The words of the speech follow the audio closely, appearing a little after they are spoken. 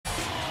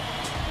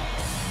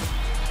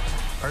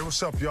Hey,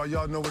 what's up, y'all?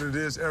 Y'all know what it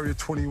is. Area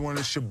 21,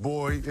 it's your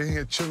boy. In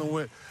here chilling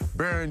with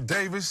Baron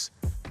Davis.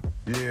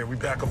 Yeah, we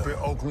back up in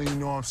Oakland, you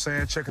know what I'm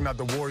saying? Checking out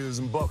the Warriors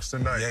and Bucks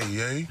tonight.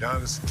 Yeah.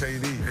 Giannis and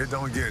KD. It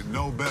don't get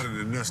no better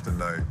than this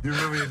tonight. You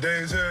remember your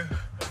days here?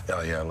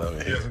 Oh, yeah, I love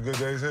it You here. had some good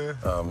days here?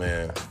 Oh,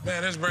 man.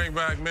 Man, this bring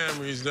back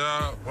memories,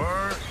 dog.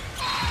 Word?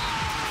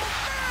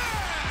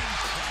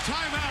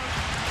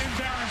 Timeout in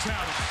Baron's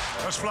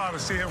house. Let's fly to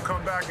see him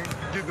come back and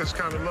get this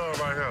kind of love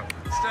right here.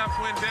 Steph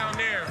went down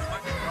there.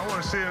 I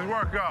want to see his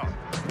workout.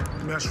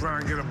 Mess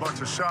around and get a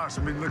bunch of shots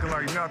and be looking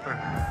like nothing.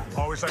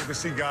 Always like to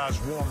see guys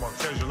warm up,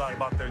 tells you a lot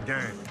about their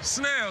game.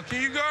 Snail,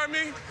 can you guard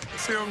me?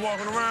 See him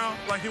walking around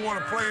like he want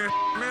to play.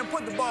 Man,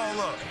 put the ball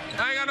up.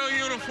 I ain't got no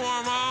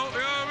uniform on, you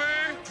know what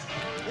I mean?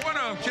 What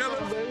up, killer?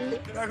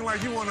 Acting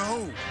like you want to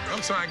hoop.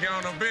 I'm trying to get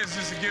on the bench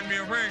just to give me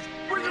a ring.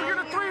 Where'd you get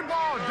a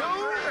 3-ball,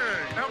 dude?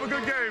 Hey, have a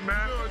good game,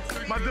 man.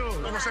 My dude,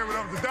 I'm gonna say what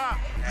up to Doc.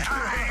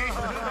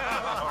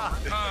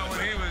 When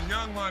he was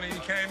young money, he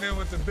came in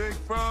with the big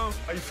pro.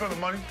 How you feeling,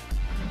 money?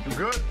 You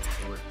good?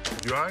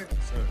 You all right?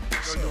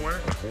 Sir. You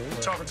winning?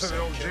 Talking to the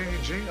old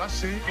G, I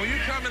see. When you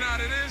coming out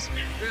of this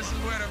is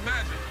where the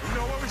magic. You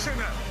know what we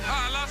sitting at?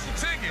 I lost some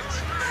tickets.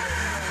 You know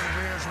what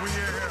it is, we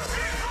in here.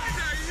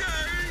 Yeah,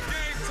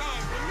 game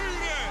talk.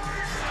 Believe that.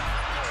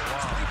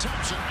 Klay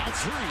Thompson out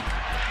three.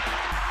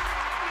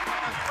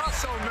 I'm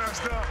so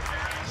messed up.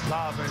 It's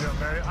live in here,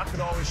 man. I could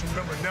always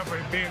remember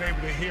never being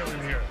able to hear in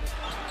here.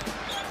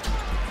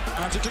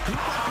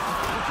 Antetokounmpo.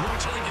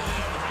 Watching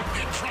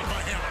in front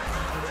of him.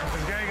 The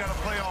game got a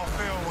playoff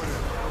feel with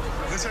it.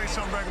 This ain't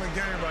some regular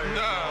game right here.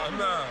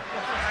 Nah.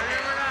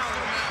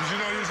 Did you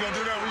know you was gonna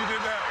do that when you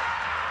did that?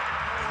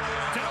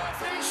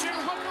 Dallas Nation,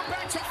 welcome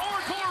back to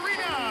Oracle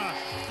Arena.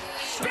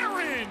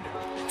 Baron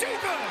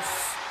Davis.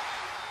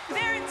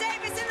 Baron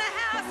Davis in the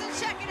house, and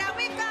check it out.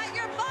 We've got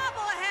your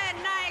bobblehead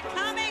night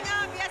coming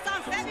up, yes,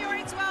 on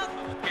February 12th.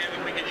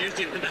 Yeah, we can use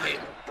you tonight.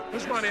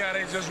 It's funny how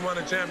they just won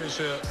a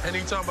championship, and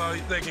he talking about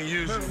they can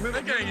use you.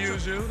 They can't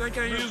use you. They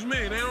can't use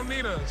me. They don't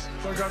need us.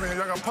 So y'all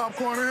got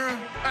popcorn in here?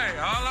 Hey,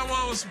 all I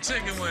want was some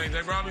chicken wings.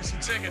 They brought me some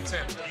chicken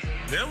tenders.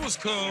 Them was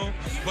cool,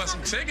 but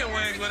some chicken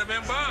wings would have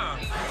been bomb.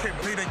 I can't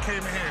believe they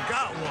came in here and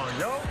got one,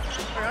 yo.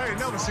 Hey, I ain't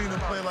never seen them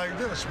play like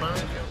this, man.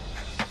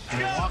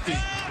 Milwaukee,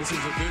 this is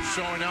a good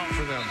showing out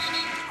for them.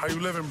 How you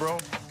living, bro?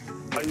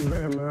 How you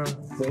been, man?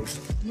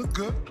 Look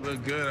good.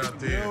 Look good out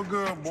there. Real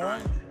good, boy.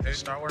 Hey,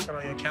 start working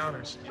on your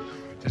counters.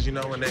 Because you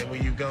know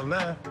when you go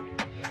left,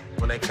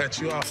 when they cut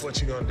you off, what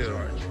you gonna do?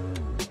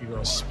 You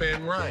gonna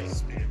spin right.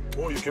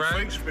 Boy, you can Right.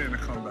 fake spin to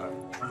come back.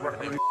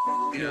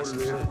 Yes,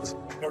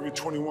 Every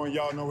 21,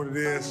 y'all know what it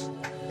is.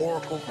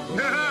 Oracle.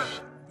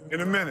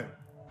 In a minute.